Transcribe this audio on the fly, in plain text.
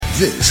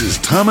This is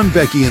Tom and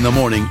Becky in the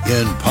morning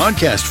in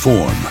podcast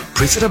form.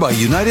 Presented by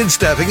United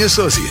Staffing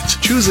Associates.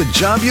 Choose a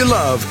job you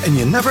love and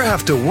you never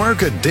have to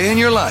work a day in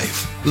your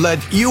life.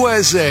 Let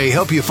USA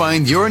help you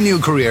find your new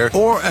career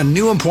or a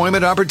new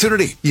employment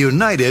opportunity.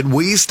 United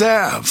We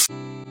Staff.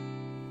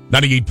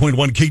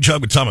 98.1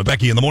 K-Chug with Tom and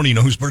Becky in the morning. You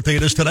know whose birthday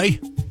it is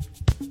today?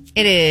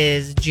 It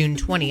is June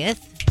 20th.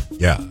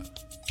 Yeah.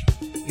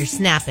 You're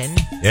snapping.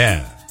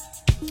 Yeah.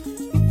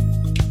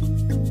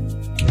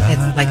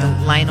 It's like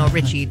a Lionel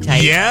Richie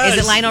type. Yes.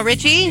 Is it Lionel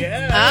Richie?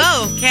 Yes.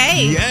 Oh,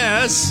 okay.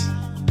 Yes.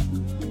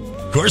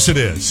 Of course it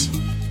is.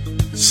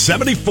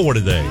 74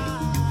 today.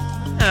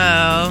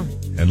 Oh.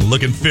 And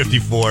looking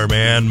 54,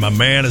 man. My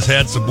man has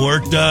had some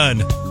work done.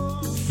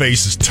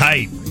 Face is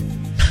tight.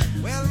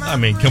 I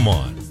mean, come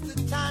on. It's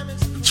Do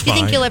you fine.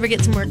 think you'll ever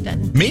get some work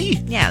done?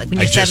 Me? Yeah, like when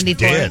you're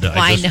 74.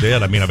 I just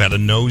did. I mean, I've had a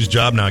nose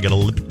job. Now I got a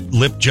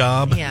lip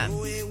job. Yeah.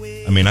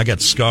 I mean, I got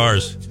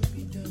scars.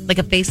 Like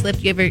a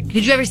facelift?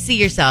 Could you ever see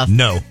yourself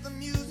No.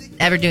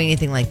 ever doing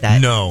anything like that?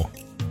 No,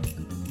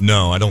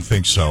 I don't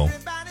think so.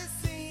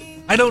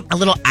 I don't. A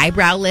little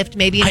eyebrow lift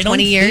maybe in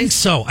 20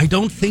 years? I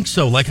don't think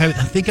so. Like I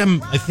think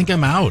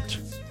I'm out.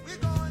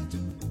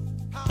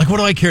 Like, what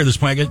do I care at this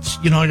point? I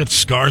got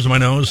scars on my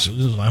nose.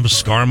 I have a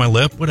scar on my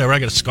lip. Whatever. I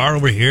got a scar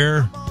over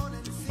here.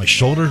 My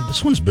shoulder.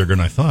 This one's bigger than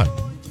I thought.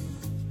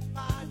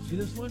 See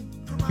this one?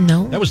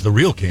 No. That was the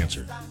real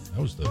cancer. That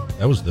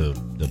was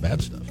the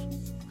bad stuff.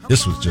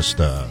 This was just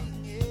the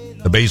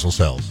basal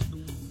cells.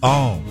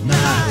 Oh, no.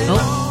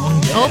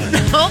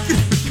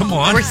 Oh. Come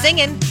on. We're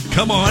singing.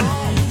 Come on.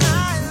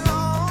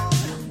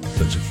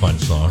 Such a fun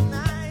song.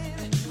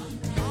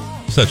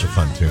 Such a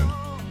fun tune.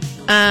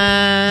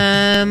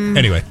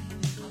 Anyway.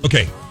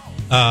 Okay.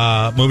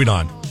 Moving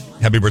on.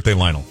 Happy birthday,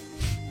 Lionel.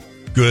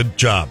 Good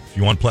job. If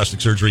you want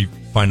plastic surgery,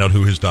 find out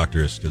who his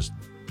doctor is, because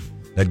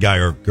that guy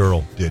or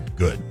girl did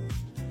good.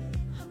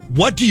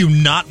 What do you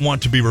not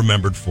want to be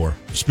remembered for?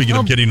 Speaking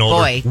of getting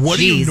older, boy. what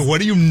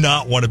do you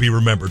not want to be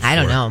remembered for? I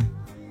don't know.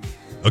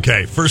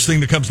 Okay, first thing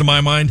that comes to my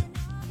mind,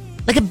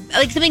 Like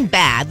something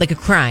bad, like a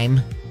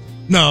crime.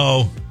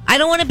 no. I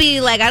don't want to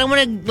be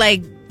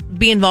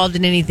be involved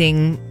in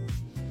anything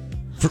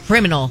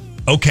criminal.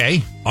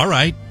 Okay, all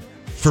right.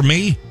 For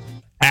me,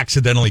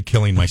 accidentally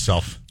killing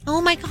myself. Oh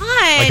my God.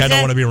 Like, I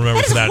don't want to be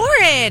remembered for that.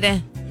 That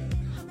is horrid.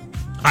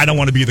 I don't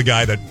want to be the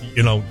guy that,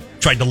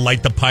 tried to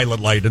light the pilot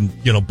light and,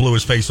 blew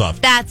his face off.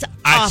 That's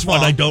awful.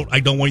 What I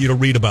don't want you to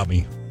read about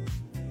me.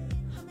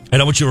 I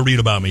don't want you to read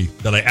about me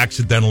that I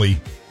accidentally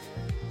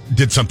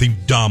did something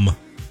dumb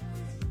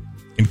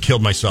and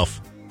killed myself.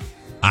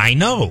 I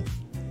know.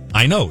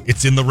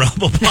 It's in the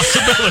realm of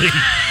possibility.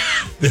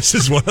 This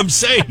is what I'm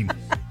saying.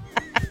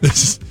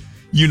 This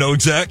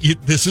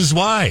is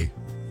why.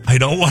 I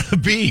don't want to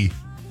be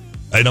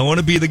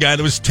the guy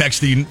that was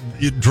texting,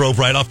 drove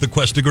right off the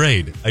Cuesta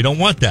grade. I don't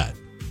want that.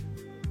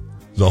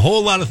 There's a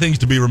whole lot of things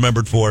to be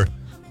remembered for.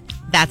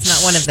 That's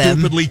not one of them.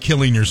 Stupidly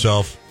killing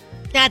yourself.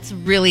 That's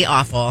really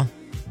awful.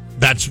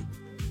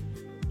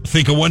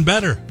 Think of one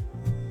better.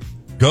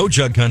 Go,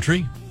 Jug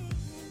Country.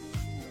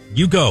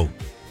 You go.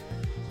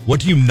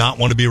 What do you not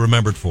want to be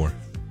remembered for?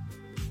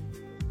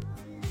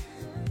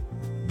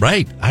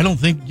 Right. I don't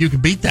think you can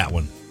beat that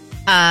one.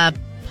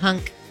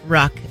 Punk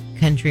rock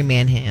country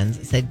man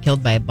hands said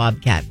killed by a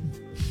bobcat.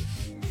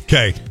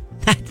 Okay.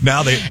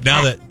 Now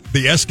that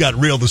the S got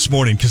real this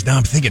morning, because now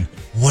I'm thinking,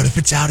 what if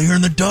it's out here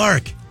in the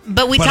dark?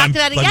 But we talked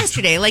about it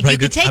yesterday. Like, you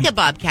could take a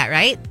bobcat,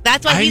 right?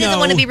 That's why he doesn't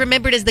want to be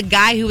remembered as the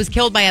guy who was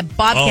killed by a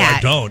bobcat. Oh, I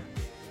don't.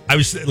 I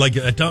was like,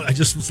 I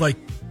just was like,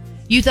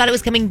 you thought it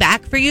was coming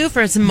back for you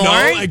for some more? No,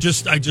 I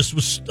just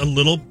was a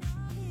little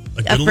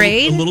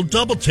afraid. A little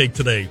double take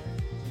today.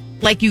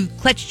 Like you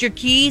clutched your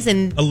keys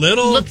and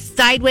looked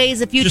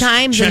sideways a few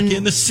times check and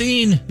in the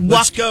scene.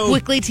 Let's go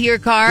quickly to your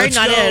car,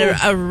 not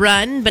at a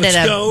run, but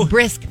at a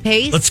brisk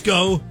pace. Let's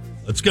go.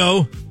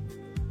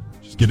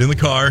 Just get in the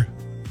car.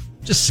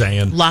 Just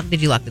saying.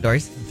 Did you lock the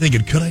doors?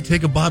 Thinking, could I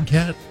take a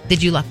bobcat?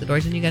 Did you lock the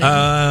doors when you got in?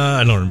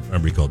 I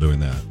don't recall doing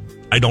that.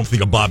 I don't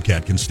think a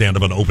bobcat can stand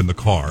up and open the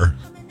car.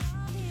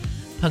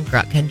 Punk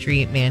rock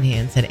country man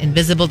hand said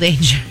invisible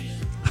danger.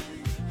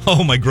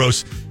 Oh my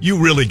gross!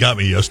 You really got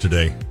me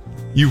yesterday.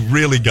 You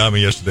really got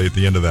me yesterday at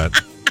the end of that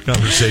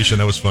conversation.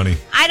 That was funny.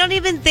 I don't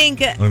even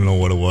think... I don't know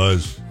what it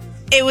was.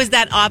 It was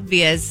that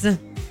obvious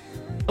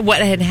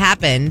what had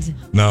happened.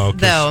 No,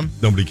 because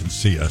nobody can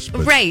see us.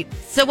 But. Right.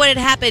 So what had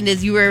happened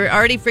is you were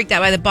already freaked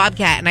out by the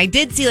bobcat, and I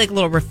did see like a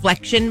little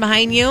reflection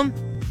behind you.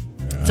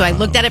 So I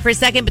looked at it for a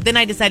second, but then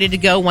I decided to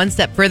go one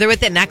step further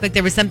with it and act like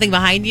there was something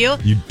behind you.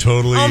 You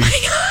totally... Oh my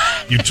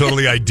God. You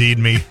totally ID'd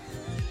me.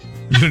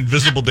 You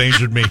invisible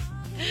dangered me.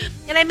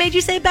 And I made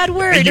you say a bad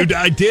word.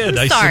 I did.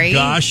 I'm sorry. I said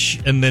gosh,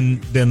 and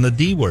then the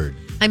D word.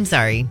 I'm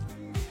sorry.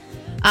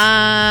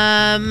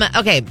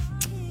 Okay.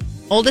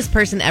 Oldest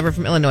person ever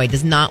from Illinois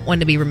does not want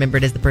to be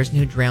remembered as the person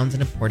who drowns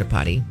in a porta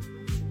potty.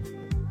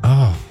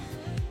 Oh.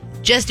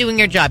 Just doing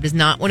your job does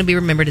not want to be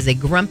remembered as a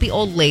grumpy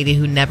old lady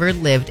who never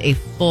lived a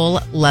full,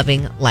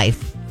 loving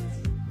life.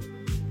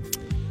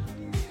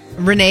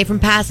 Renee from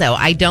Paso.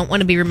 I don't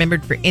want to be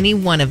remembered for any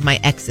one of my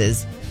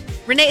exes.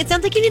 Renee, it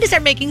sounds like you need to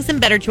start making some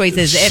better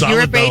choices. If you're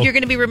afraid you're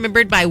going to be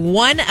remembered by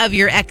one of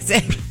your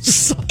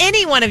exes,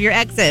 any one of your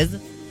exes.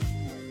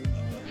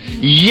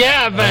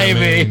 Yeah,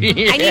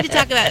 baby. I need to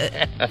talk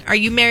about, are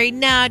you married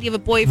now? Do you have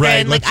a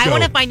boyfriend? Right, I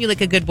want to find you a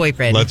good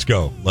boyfriend. Let's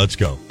go.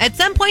 At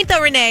some point,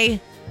 though, Renee,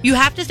 you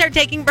have to start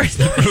taking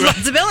personal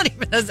responsibility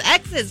for those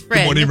exes,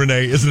 friend. Good morning,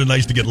 Renee. Isn't it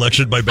nice to get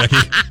lectured by Becky?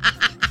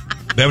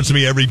 That happens to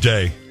me every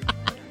day.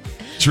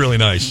 It's really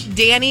nice.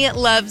 Danny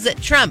loves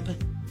Trump.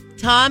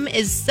 Tom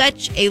is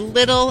such a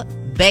little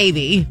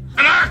baby.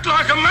 And act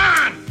like a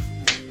man.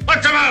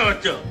 What's the matter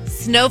with you?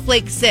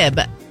 Snowflake Sib.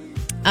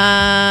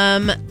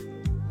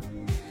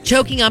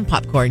 Choking on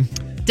popcorn.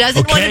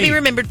 Doesn't want to be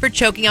remembered for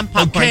choking on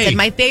popcorn. Said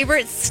my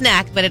favorite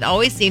snack, but it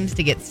always seems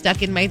to get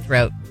stuck in my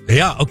throat.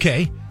 Yeah,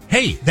 okay.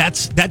 Hey,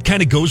 that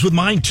kind of goes with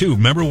mine, too.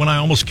 Remember when I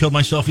almost killed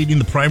myself eating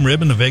the prime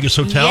rib in the Vegas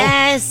hotel?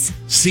 Yes.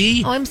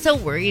 See? Oh, I'm so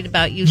worried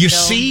about you You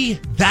still. see?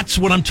 That's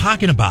what I'm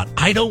talking about.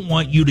 I don't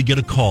want you to get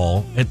a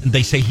call and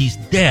they say he's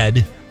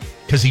dead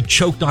because he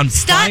choked on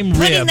prime rib. Stop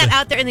putting that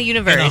out there in the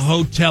universe. In a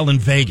hotel in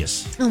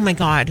Vegas. Oh, my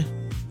God.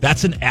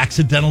 That's an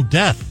accidental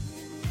death.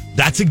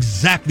 That's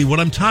exactly what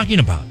I'm talking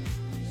about.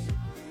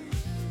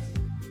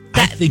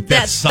 I think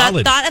that's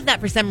solid. The thought of that,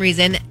 for some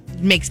reason,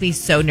 makes me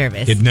so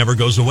nervous. It never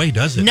goes away,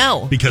 does it?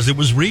 No. Because it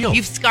was real.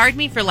 You've scarred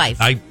me for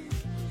life.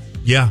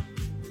 Yeah.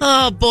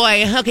 Oh,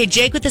 boy. Okay,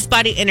 Jake with the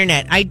spotty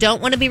internet. I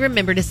don't want to be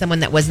remembered as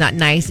someone that was not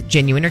nice,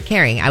 genuine, or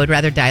caring. I would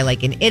rather die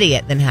like an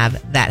idiot than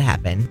have that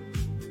happen.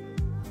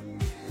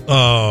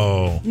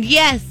 Oh.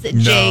 Yes, Jake.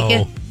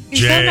 No.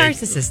 You're so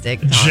narcissistic,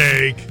 Tom.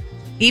 Jake.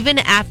 Even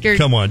after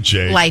Come on,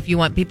 Jake. life, you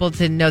want people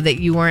to know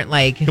that you weren't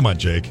like, Come on,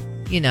 Jake.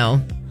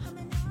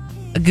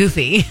 A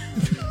goofy.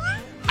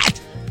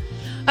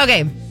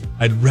 Okay.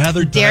 I'd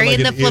rather die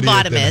Darian like the an idiot than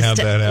have that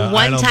phlebotomist. happen.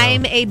 One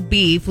time a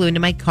bee flew into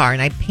my car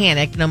and I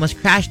panicked and almost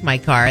crashed my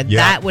car. Yep.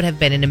 That would have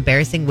been an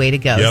embarrassing way to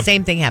go. Yep.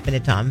 Same thing happened to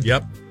Tom.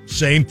 Yep.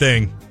 Same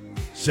thing,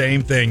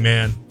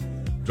 man.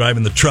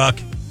 Driving the truck.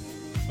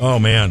 Oh,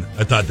 man.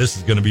 I thought this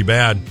is going to be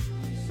bad.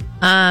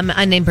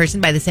 Unnamed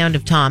person. By the sound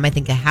of Tom, I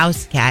think a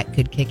house cat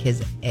could kick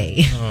his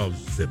A. Oh,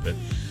 zip it.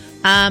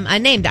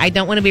 Unnamed. I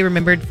don't want to be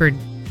remembered for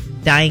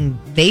dying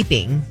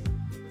vaping.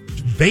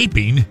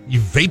 Vaping? You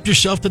vaped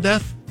yourself to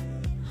death?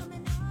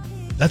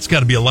 That's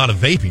got to be a lot of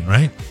vaping,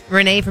 right?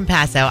 Renee from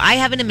Paso. I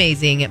have an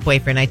amazing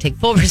boyfriend. I take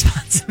full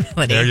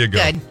responsibility. There you go.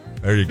 Good.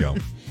 There you go.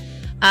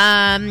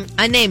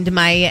 Unnamed.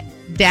 My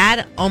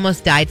dad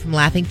almost died from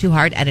laughing too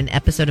hard at an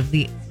episode of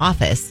The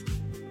Office.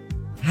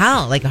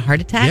 How? Like a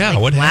heart attack? Yeah, like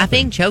what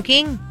laughing, happened?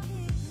 choking?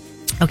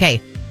 Okay.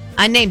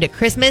 Unnamed. At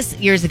Christmas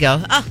years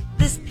ago. Oh,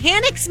 this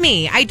panics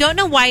me. I don't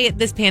know why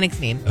this panics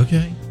me.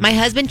 Okay. My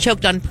husband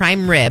choked on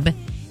prime rib,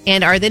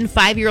 and our then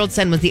 5-year-old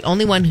son was the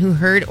only one who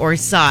heard or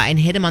saw and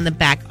hit him on the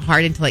back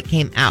hard until it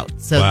came out.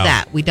 So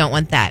Wow. we don't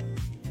want that.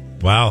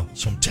 Wow.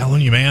 So I'm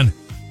telling you, man.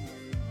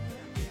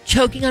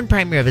 Choking on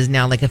prime rib is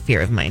now like a fear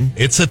of mine.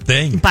 It's a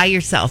thing. By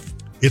yourself.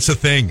 It's a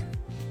thing.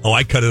 Oh,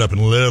 I cut it up in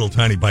little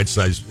tiny bite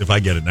size if I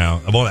get it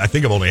now. I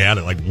think I've only had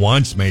it like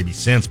once maybe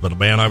since, but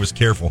man, I was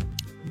careful.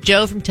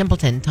 Joe from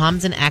Templeton.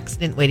 Tom's an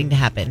accident waiting to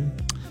happen.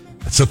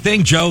 It's a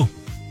thing, Joe.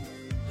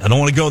 I don't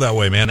want to go that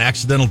way, man.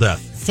 Accidental death.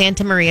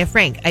 Santa Maria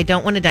Frank. I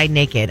don't want to die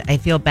naked. I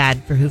feel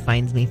bad for who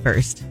finds me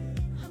first.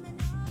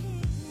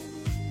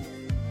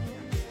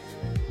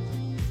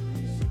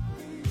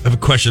 I have a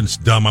question that's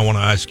dumb I want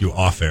to ask you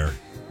off air.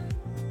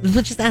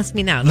 Well, just ask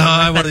me now. No,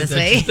 I want want this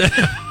way.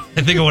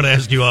 I think I want to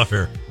ask you off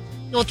air.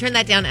 Well, turn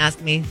that down. Ask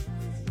me.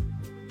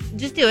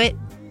 Just do it.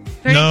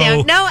 Turn No. it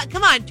down. No,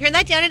 come on. Turn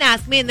that down and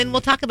ask me, and then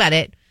we'll talk about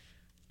it.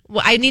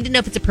 Well, I need to know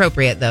if it's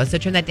appropriate, though. So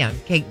turn that down.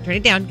 Okay, turn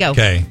it down. Go.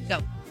 Okay. Go.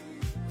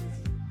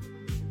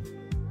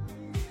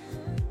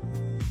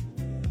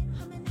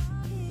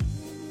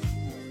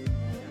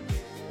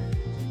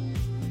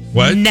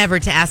 What? Never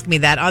to ask me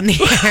that on the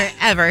air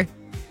ever.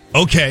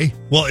 Okay.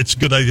 Well, it's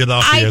good I did it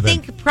off the I air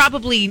think then.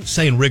 probably.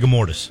 Saying rigor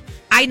mortis.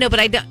 I know, but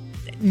I don't.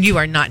 You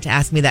are not to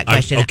ask me that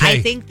question. okay.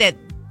 I think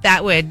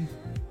that would,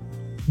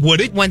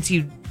 Would it? once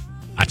you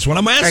That's what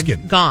I'm are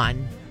asking.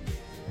 gone,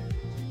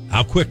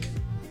 How quick?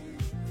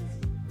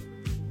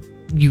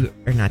 you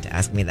are not to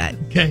ask me that.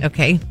 Okay.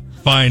 Okay.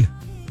 Fine.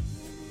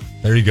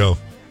 There you go.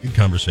 Good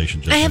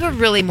conversation, Justin. I have a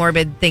really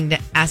morbid thing to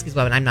ask as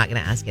well, and I'm not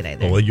going to ask it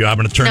either. Well, I'm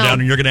going to turn No. down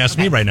and you're going to ask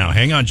me Okay. right now.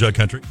 Hang on, Jug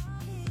Country.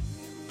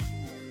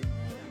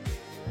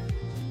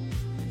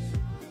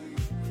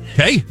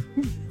 Okay.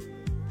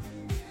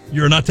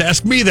 You're not to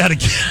ask me that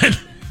again.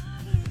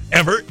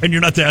 Ever. And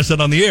you're not to ask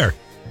that on the air.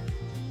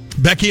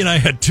 Becky and I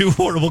had two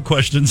horrible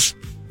questions.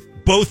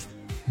 Both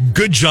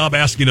good job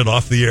asking it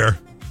off the air.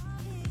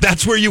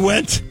 That's where you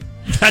went?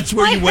 That's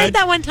where I you heard went?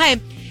 that one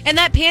time, and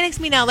that panics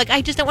me now. Like,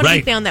 I just don't want to be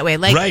Right. found that way.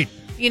 Like, Right.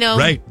 you know,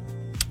 Right.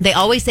 they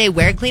always say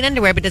wear clean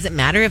underwear, but does it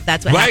matter if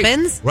that's what Right.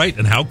 happens? Right.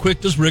 And how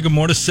quick does rigor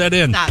mortis set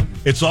in? Stop.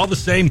 It's all the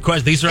same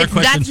question. These are our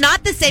questions. That's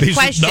not the same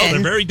question. No, they're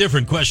very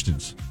different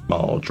questions.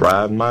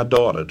 Driving my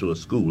daughter to a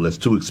school that's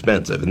too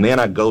expensive, and then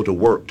I go to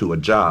work to a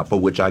job for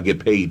which I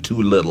get paid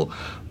too little.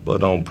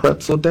 But on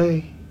pretzel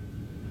day,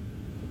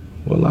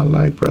 well, I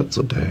like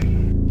pretzel day.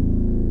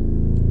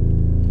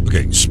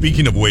 Okay,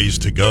 speaking of ways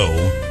to go,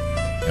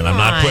 and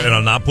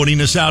I'm not putting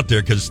this out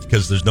there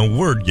because there's no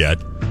word yet,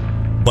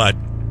 but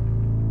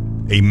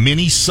a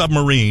mini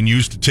submarine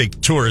used to take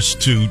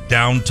tourists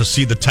down to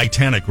see the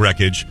Titanic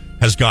wreckage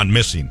has gone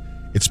missing.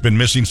 It's been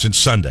missing since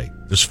Sunday.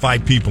 There's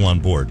 5 people on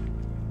board,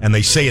 and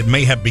they say it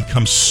may have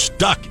become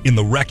stuck in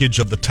the wreckage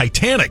of the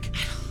Titanic.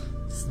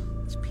 This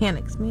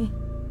panics me.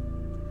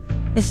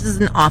 This is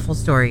an awful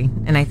story,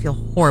 and I feel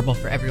horrible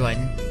for everyone.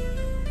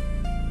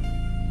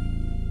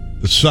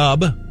 The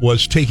sub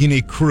was taking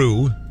a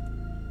crew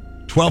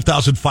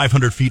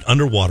 12,500 feet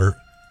underwater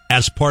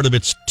as part of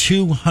its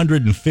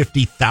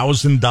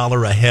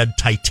 $250,000 a head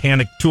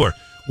Titanic tour.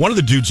 One of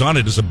the dudes on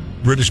it is a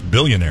British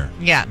billionaire.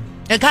 Yeah.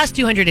 It costs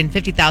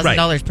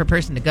 $250,000 per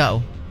person to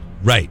go.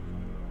 Right.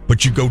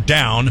 But you go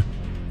down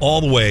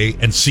all the way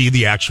and see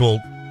the actual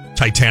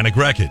Titanic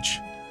wreckage.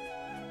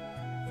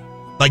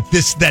 Like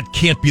that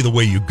can't be the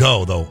way you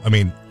go, though. I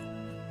mean,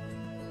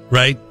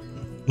 right?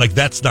 Like,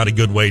 that's not a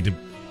good way to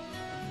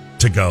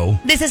go.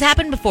 This has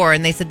happened before,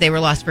 and they said they were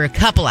lost for a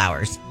couple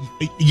hours.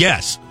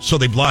 Yes. So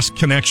they've lost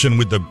connection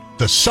with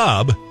the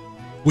sub,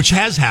 which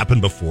has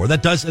happened before.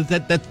 That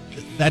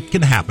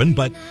can happen,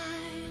 but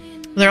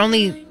they're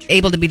only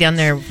able to be down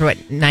there for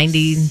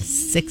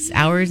 96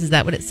 hours? Is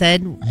that what it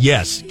said?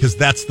 Yes, because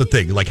that's the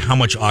thing. Like, how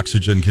much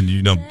oxygen can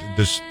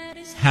this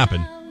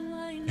happen?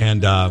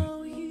 And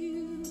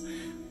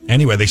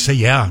anyway, they say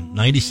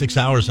 96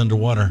 hours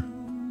underwater.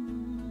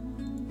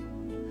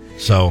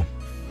 So,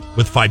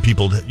 with 5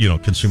 people,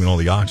 consuming all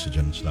the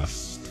oxygen and stuff.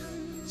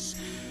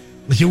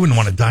 You wouldn't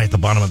want to die at the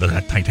bottom of the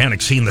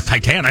Titanic, seeing the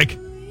Titanic.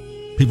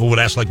 People would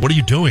ask, like, what are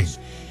you doing?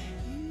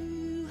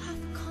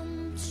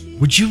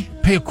 Would you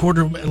pay a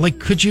quarter? Like,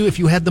 could you, if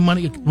you had the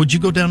money, would you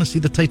go down and see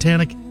the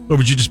Titanic? Or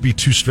would you just be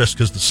too stressed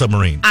because the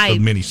submarine, the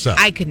mini sub?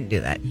 I couldn't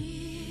do that.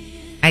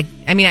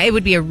 I mean, it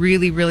would be a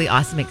really, really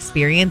awesome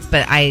experience,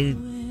 but I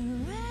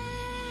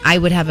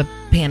would have a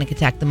panic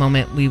attack the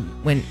moment we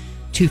went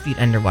 2 feet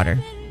underwater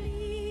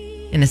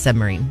in a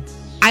submarine.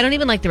 I don't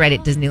even like the ride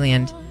at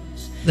Disneyland,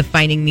 the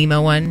Finding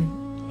Nemo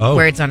one,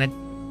 where it's on a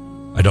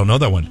I don't know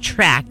that one.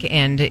 Track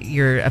and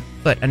you're a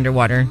foot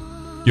underwater.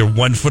 You're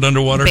 1 foot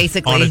underwater,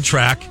 basically, on a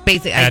track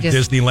at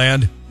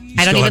Disneyland.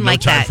 I don't even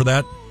like time for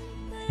that.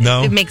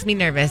 No, it makes me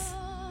nervous.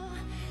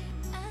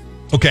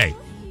 Okay,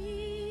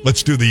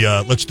 let's do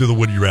the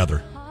Would You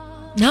Rather.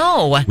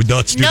 No,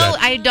 let's do that.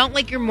 I don't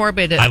like your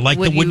morbid. I like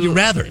the Would You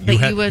Rather.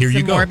 But here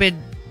you go. Morbid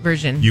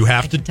version. You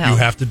have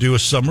to do a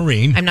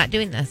submarine. I'm not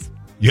doing this.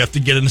 You have to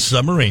get in a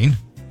submarine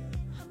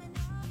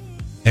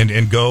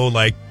and go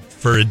like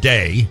for a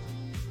day,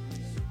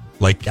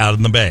 like out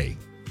in the bay.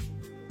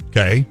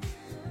 Okay.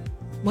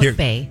 What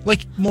bay?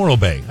 Like Morro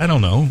Bay. I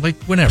don't know. Like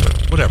whatever.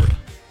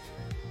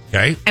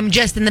 Okay. I'm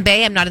just in the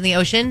bay. I'm not in the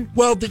ocean.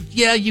 Well,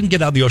 you can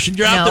get out of the ocean.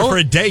 You're out there for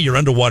a day. You're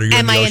underwater. You're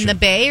am in the I ocean. in the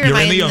bay or you're am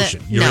I in the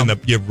ocean? No.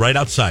 You're right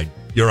outside.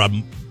 You're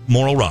on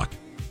Morro Rock.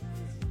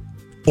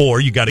 Or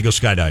you got to go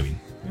skydiving.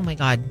 Oh my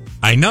God.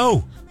 I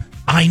know.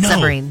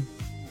 Submarine.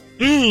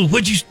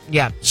 Would you?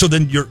 Yeah. So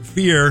then your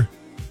fear,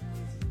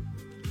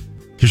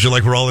 because you're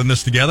like, we're all in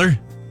this together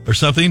or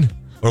something,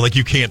 or like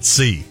you can't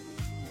see.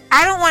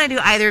 I don't want to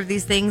do either of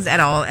these things at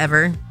all,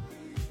 ever.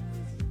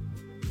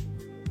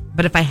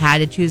 But if I had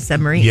to choose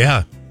submarine,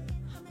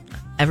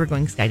 ever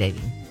going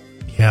skydiving.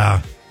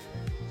 Yeah.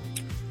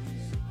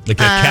 Like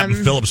that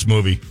Captain Phillips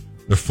movie.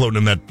 They're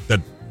floating in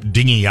that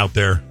dinghy out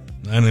there.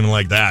 I don't even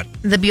like that.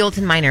 The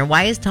Buellton Miner.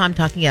 Why is Tom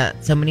talking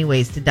about so many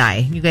ways to die?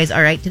 You guys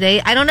all right today?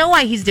 I don't know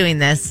why he's doing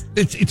this.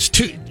 It's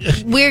too...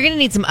 We're going to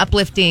need some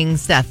uplifting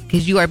stuff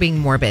because you are being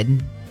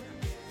morbid.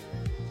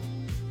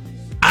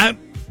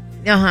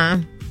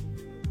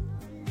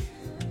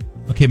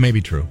 Okay,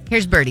 maybe true.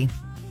 Here's Birdie.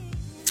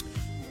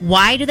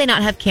 Why do they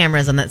not have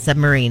cameras on that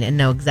submarine and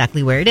know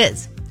exactly where it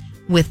is?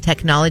 With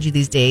technology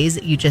these days,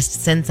 you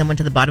just send someone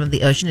to the bottom of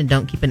the ocean and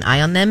don't keep an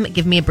eye on them.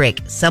 Give me a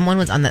break. Someone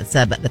was on that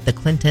sub that the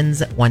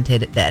Clintons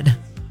wanted dead.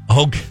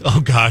 Oh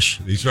gosh.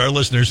 These are our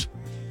listeners.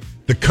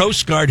 The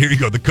Coast Guard, here you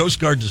go. The Coast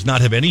Guard does not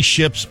have any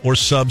ships or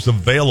subs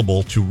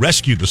available to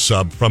rescue the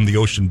sub from the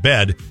ocean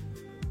bed,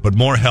 but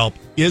more help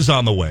is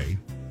on the way.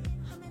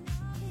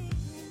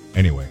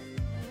 Anyway.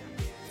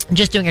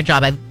 Just doing your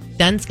job. I've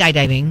done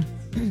skydiving.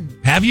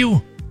 Have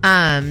you?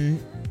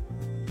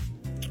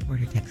 Where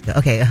did text go?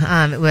 Okay.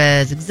 It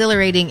was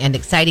exhilarating and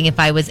exciting. If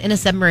I was in a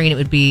submarine, it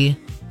would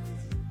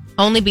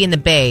only be in the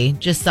bay.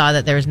 Just saw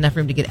that there was enough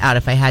room to get out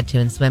if I had to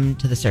and swim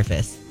to the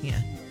surface.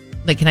 Yeah.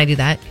 Like, can I do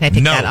that? Can I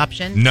pick that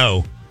option?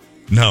 No.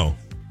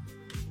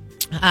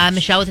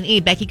 Michelle with an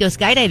E. Becky, go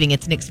skydiving.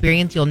 It's an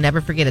experience you'll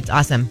never forget. It's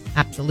awesome.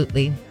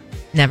 Absolutely.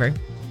 Never.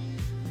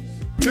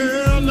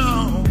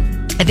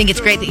 I think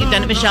it's great that you've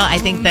done it, Michelle. I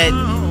think that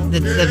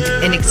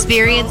an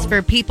experience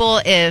for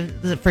people,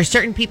 for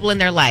certain people in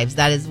their lives,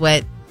 that's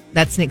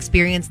an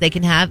experience they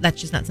can have.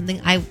 That's just not something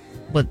I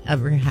would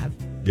ever have.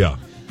 Yeah.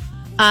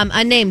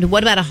 Unnamed,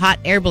 what about a hot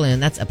air balloon?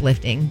 That's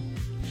uplifting.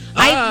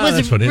 I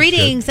was that's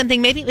reading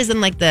something. Maybe it was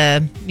in like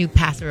the new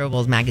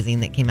Passarobles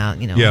magazine that came out.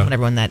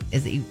 Whatever one that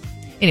is.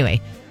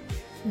 Anyway,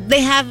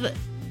 they have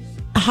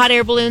hot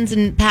air balloons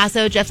in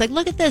Paso. Jeff's like,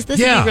 look at this. This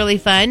would be really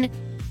fun.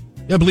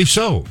 Yeah, I believe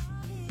so.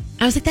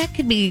 I was like, that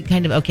could be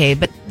kind of okay,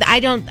 but I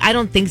don't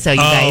think so, you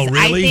guys.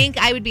 Really? I think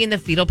I would be in the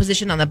fetal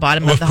position on the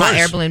bottom of the hot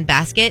air balloon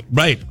basket.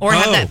 Right. Or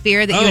have that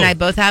fear that you and I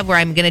both have where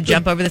I'm going to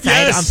jump over the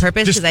side on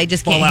purpose because I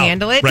just can't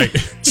handle it. Right.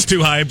 It's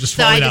too high. I'm just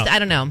falling out. I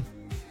don't know.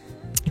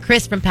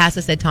 Chris from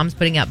Paso said Tom's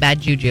putting out bad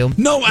juju.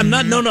 No, I'm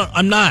not. No,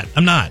 I'm not.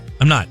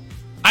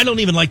 I don't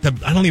even like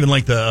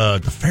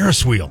the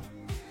Ferris wheel.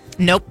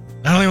 Nope.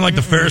 I don't even like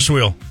the Ferris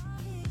wheel.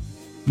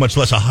 Much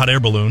less a hot air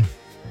balloon.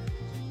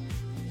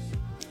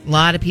 A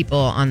lot of people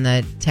on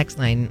the text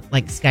line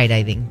like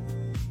skydiving.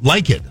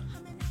 Like it.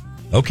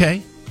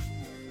 Okay.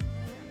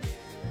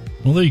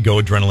 Well, there you go,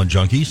 adrenaline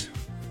junkies.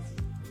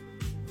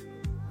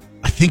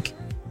 I think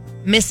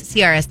Miss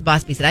CRS, the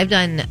boss bee, said, I've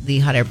done the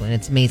hot air balloon.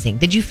 It's amazing.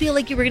 Did you feel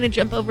like you were going to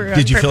jump over?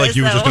 Did you feel like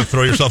you were just going to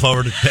throw yourself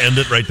over to end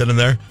it right then and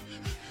there?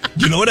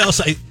 You know what else?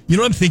 You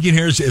know what I'm thinking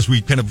here as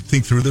we kind of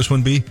think through this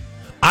one, B?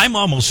 I'm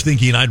almost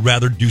thinking I'd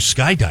rather do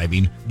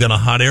skydiving than a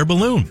hot air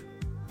balloon.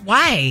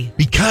 Why?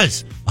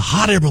 Because a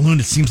hot air balloon,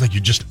 it seems like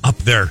you're just up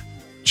there,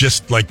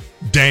 just like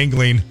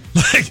dangling.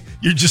 Like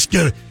you're just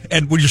going to,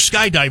 and when you're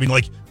skydiving,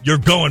 like you're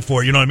going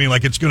for it, you know what I mean?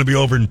 Like it's going to be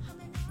over in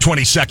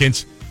 20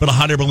 seconds, but a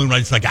hot air balloon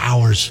ride, it's like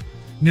hours.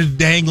 You're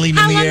dangling in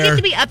the air. How long do you have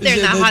to be up there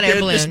in that hot air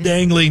balloon? Just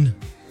dangling.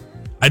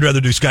 I'd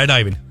rather do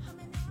skydiving.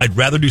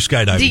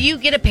 Do you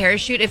get a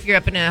parachute if you're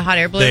up in a hot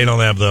air balloon? They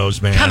don't have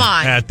those, man. Come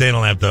on. They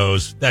don't have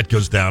those. That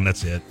goes down.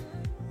 That's it.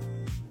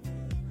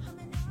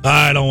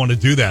 I don't want to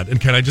do that.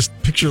 And can I just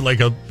picture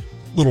like a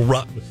little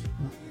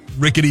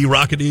rickety,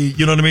 rockety,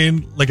 you know what I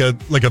mean? Like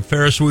a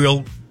Ferris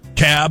wheel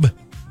cab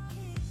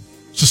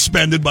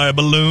suspended by a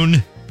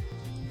balloon.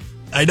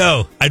 I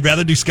know. I'd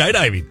rather do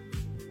skydiving.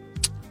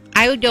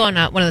 I would go on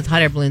one of those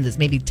hot air balloons that's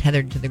maybe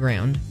tethered to the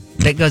ground.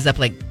 That goes up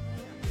like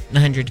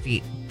 100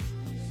 feet.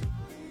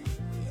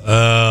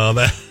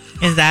 That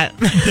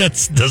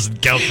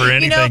doesn't count for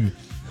anything.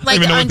 Like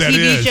on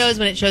TV shows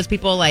when it shows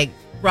people like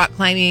rock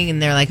climbing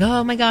and they're like,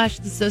 oh my gosh,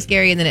 this is so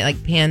scary. And then it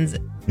like pans,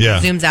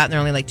 zooms out and they're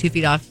only like 2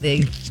 feet off.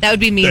 That would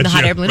be me in the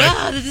hot air balloon. Right.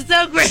 Oh, this is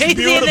so crazy. And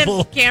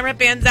then camera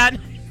pans out.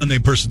 A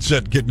named person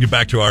said, getting you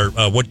back to our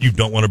what you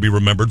don't want to be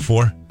remembered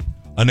for.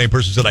 A named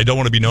person said, I don't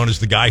want to be known as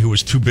the guy who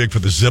was too big for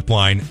the zip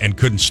line and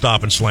couldn't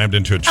stop and slammed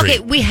into a tree. Okay,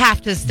 we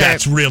have to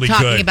start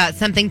talking about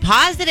something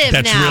positive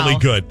now. That's really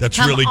good. That's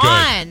really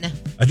good.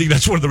 I think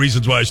that's one of the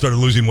reasons why I started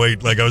losing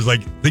weight. Like, I was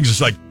like, things is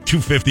like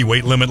 250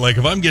 weight limit. Like,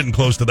 if I'm getting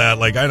close to that,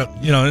 like, I don't,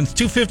 and it's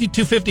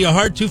 250, a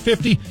hard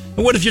 250.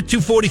 And what if you're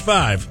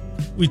 245?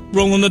 We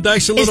rolling the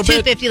dice a little bit? Is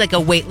 250 like a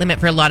weight limit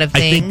for a lot of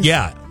things? I think,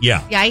 yeah.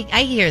 Yeah,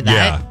 I hear that.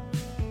 Yeah.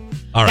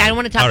 All right. I don't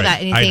want to talk about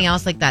anything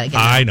else like that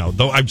again. I know.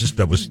 Though I just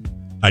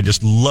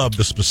love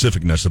the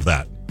specificness of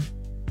that.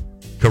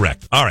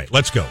 Correct. All right,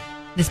 let's go.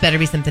 This better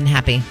be something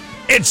happy.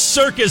 It's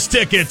circus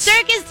tickets.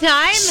 Circus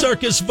time.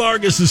 Circus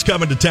Vargas is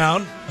coming to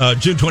town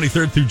June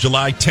 23rd through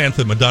July 10th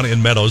at Madonna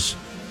and Meadows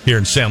here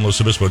in San Luis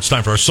Obispo. It's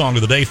time for our Song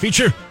of the Day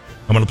feature.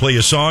 I'm going to play you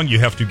a song. You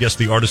have to guess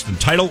the artist and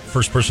title.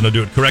 First person to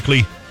do it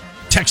correctly,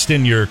 text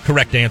in your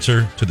correct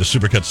answer to the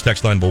Supercuts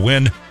text line will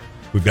win.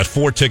 We've got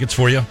 4 tickets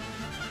for you.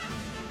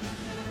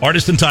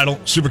 Artist and title,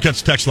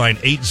 Supercuts text line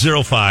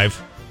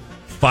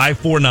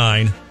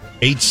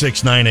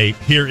 805-549-8698.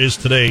 Here is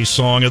today's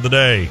Song of the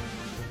Day.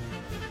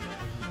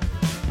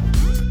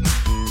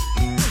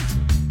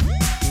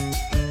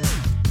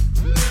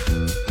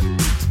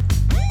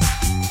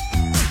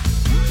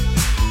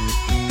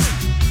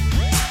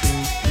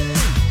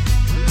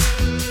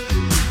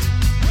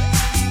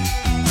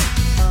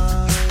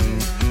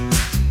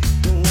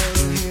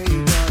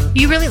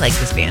 You really like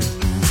this band.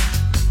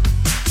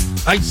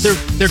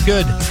 They're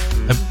good.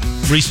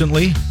 I've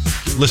recently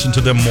listened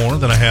to them more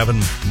than I have in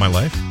my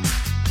life.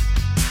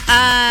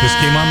 This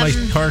came on my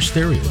car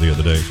stereo the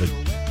other day. So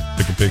I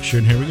took a picture,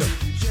 and here we go.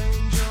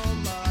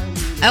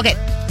 Okay.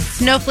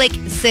 Snowflake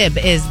Sib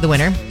is the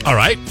winner. All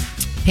right.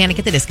 Panic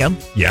at the Disco.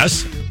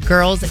 Yes.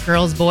 Girls,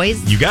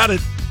 Boys. You got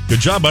it. Good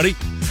job, buddy.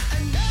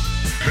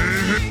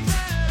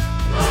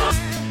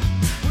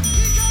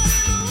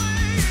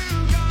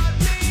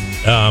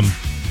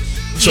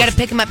 You got to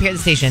pick them up here at the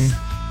station,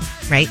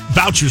 right?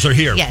 Vouchers are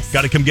here. Yes.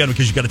 Got to come get them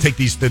because you got to take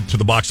these to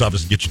the box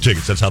office and get your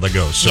tickets. That's how that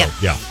goes. So,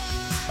 yeah.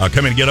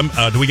 Come in and get them.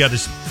 Do we got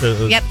this?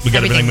 Yep. We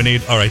got everything we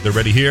need. All right, they're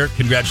ready here.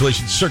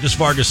 Congratulations, Circus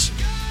Vargas.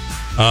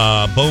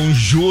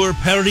 Bonjour,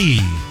 Paris.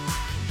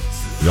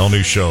 The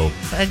all-new show.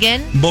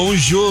 Again?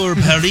 Bonjour,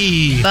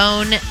 Paris.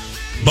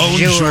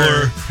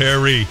 Bonjour,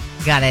 Paris.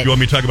 Got it. You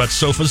want me to talk about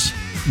sofas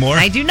more?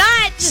 I do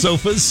not.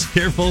 Sofas.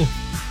 Careful.